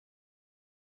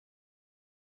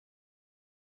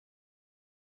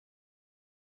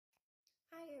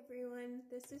Hi everyone,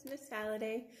 this is Miss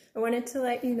Halliday. I wanted to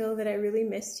let you know that I really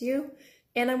missed you,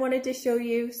 and I wanted to show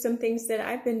you some things that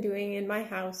I've been doing in my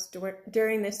house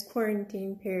during this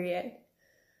quarantine period.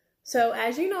 So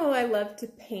as you know, I love to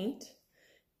paint,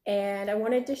 and I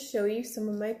wanted to show you some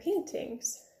of my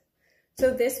paintings.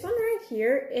 So this one right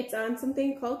here, it's on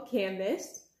something called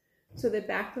canvas. So the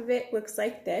back of it looks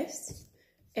like this,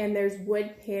 and there's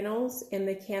wood panels, and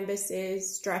the canvas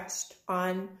is stretched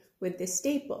on with the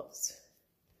staples.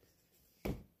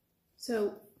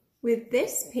 So with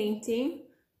this painting,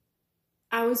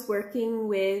 I was working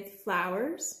with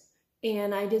flowers,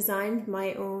 and I designed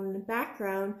my own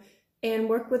background and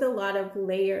worked with a lot of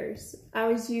layers. I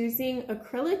was using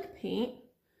acrylic paint,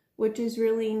 which is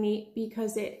really neat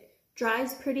because it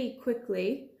dries pretty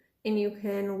quickly and you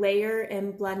can layer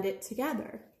and blend it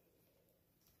together.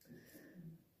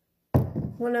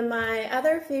 One of my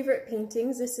other favorite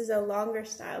paintings, this is a longer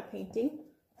style painting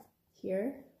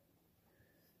here.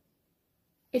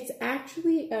 It's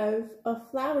actually of a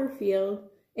flower field.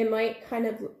 It might kind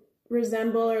of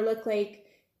resemble or look like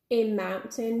a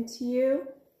mountain to you,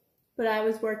 but I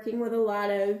was working with a lot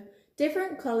of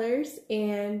different colors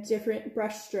and different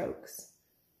brush strokes.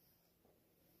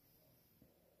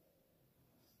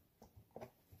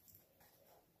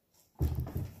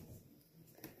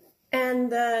 And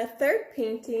the third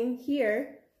painting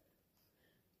here,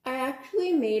 I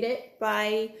actually made it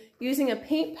by using a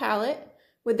paint palette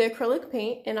with the acrylic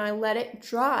paint, and I let it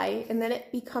dry, and then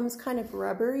it becomes kind of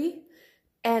rubbery.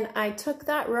 And I took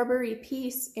that rubbery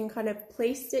piece and kind of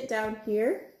placed it down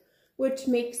here, which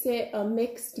makes it a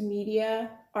mixed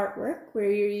media artwork where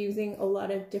you're using a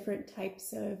lot of different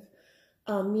types of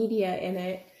media in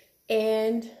it.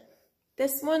 And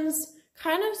this one's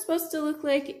kind of supposed to look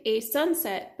like a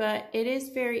sunset, but it is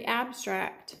very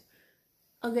abstract.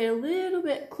 I'll get a little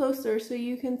bit closer so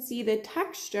you can see the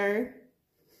texture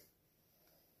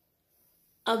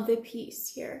of the piece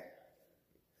here.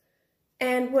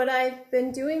 And what I've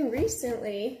been doing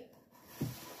recently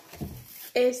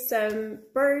is some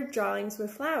bird drawings with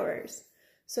flowers.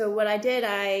 So what I did,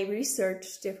 I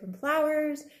researched different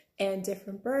flowers and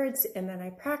different birds, and then I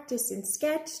practiced and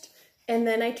sketched, and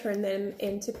then I turned them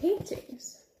into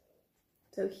paintings.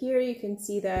 So here you can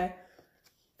see the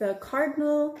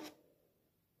cardinal.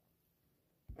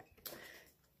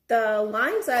 The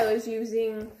lines I was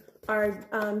using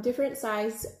are different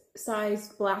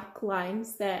sized black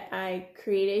lines that I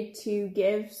created to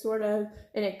give sort of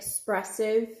an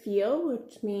expressive feel,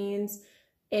 which means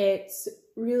it's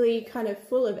really kind of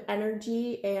full of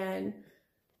energy, and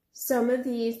some of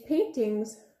these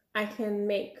paintings I can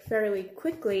make fairly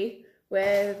quickly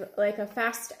with like a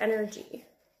fast energy.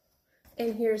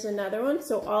 And here's another one.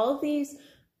 So all of these,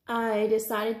 I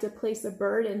decided to place a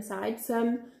bird inside.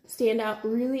 Some stand out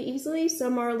really easily,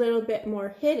 some are a little bit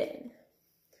more hidden.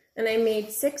 And I made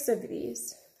 6 of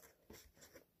these.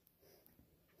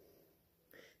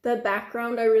 The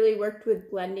background, I really worked with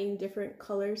blending different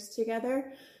colors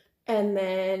together. And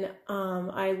then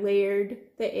I layered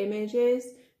the images.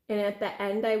 And at the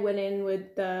end, I went in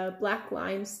with the black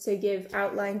lines to give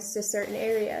outlines to certain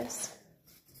areas.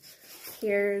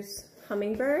 Here's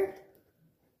hummingbird.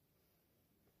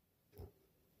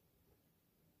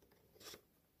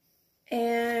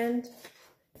 And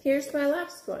here's my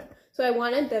last one. So I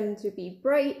wanted them to be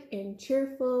bright and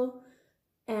cheerful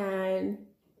and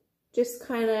just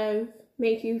kind of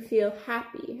make you feel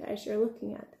happy as you're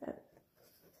looking at them.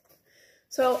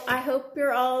 So I hope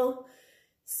you're all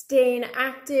staying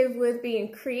active with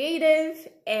being creative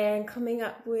and coming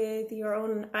up with your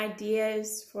own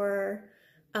ideas for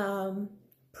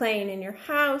playing in your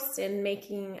house and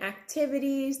making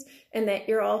activities, and that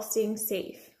you're all staying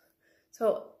safe.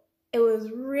 So it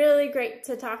was really great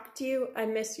to talk to you. I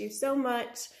miss you so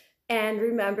much. And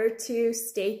remember to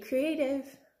stay creative.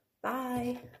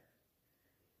 Bye.